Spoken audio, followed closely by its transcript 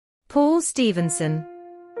Paul Stevenson.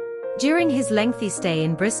 During his lengthy stay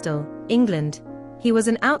in Bristol, England, he was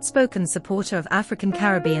an outspoken supporter of African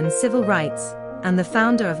Caribbean civil rights and the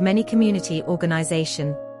founder of many community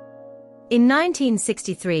organizations. In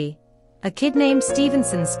 1963, a kid named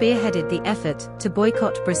Stevenson spearheaded the effort to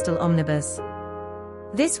boycott Bristol Omnibus.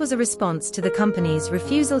 This was a response to the company's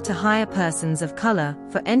refusal to hire persons of color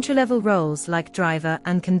for entry-level roles like driver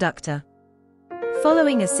and conductor.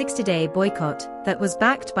 Following a 60-day boycott that was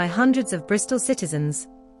backed by hundreds of Bristol citizens,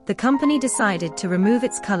 the company decided to remove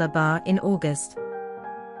its color bar in August.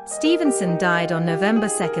 Stevenson died on November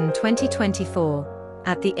 2, 2024,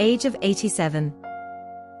 at the age of 87.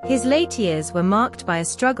 His late years were marked by a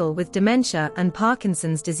struggle with dementia and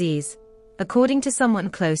Parkinson's disease, according to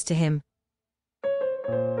someone close to him.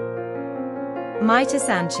 Mayte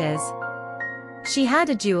Sanchez. She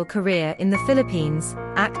had a dual career in the Philippines,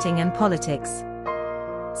 acting and politics.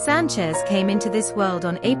 Sanchez came into this world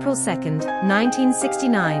on April 2,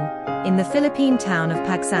 1969, in the Philippine town of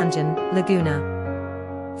Pagsanjan, Laguna.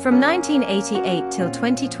 From 1988 till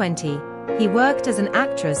 2020, he worked as an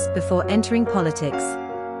actress before entering politics.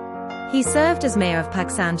 He served as mayor of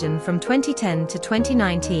Pagsanjan from 2010 to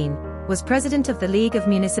 2019, was president of the League of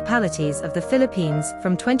Municipalities of the Philippines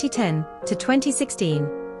from 2010 to 2016,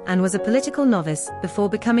 and was a political novice before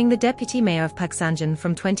becoming the deputy mayor of Pagsanjan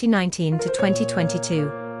from 2019 to 2022.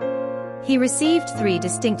 He received 3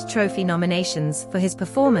 distinct trophy nominations for his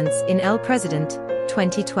performance in El President,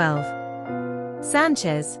 2012.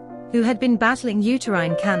 Sanchez, who had been battling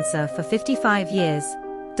uterine cancer for 55 years,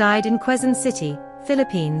 died in Quezon City,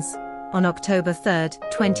 Philippines, on October 3,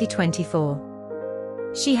 2024.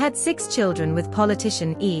 She had 6 children with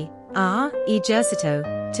politician E.R. Ejercito,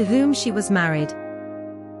 to whom she was married.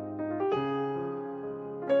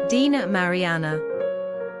 Dina Mariana.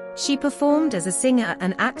 She performed as a singer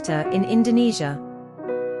and actor in Indonesia.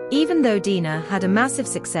 Even though Dina had a massive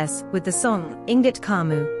success with the song Ingat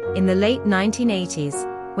Kamu in the late 1980s,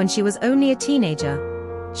 when she was only a teenager,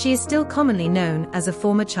 she is still commonly known as a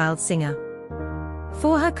former child singer.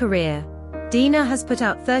 For her career, Dina has put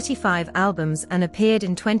out 35 albums and appeared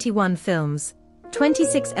in 21 films,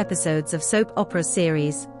 26 episodes of soap opera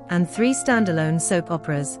series, and 3 standalone soap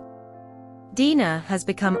operas. Dina has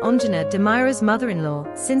become Anjana Demira's mother-in-law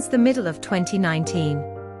since the middle of 2019.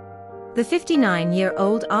 The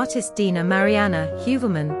 59-year-old artist Dina Mariana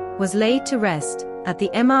Huvelman was laid to rest at the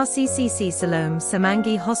MRCCC Siloam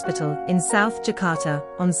Semanggi Hospital in South Jakarta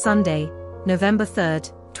on Sunday, November 3,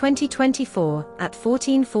 2024 at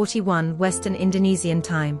 14:41 Western Indonesian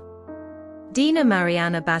Time. Dina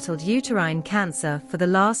Mariana battled uterine cancer for the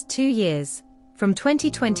last 2 years, from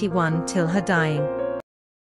 2021 till her dying.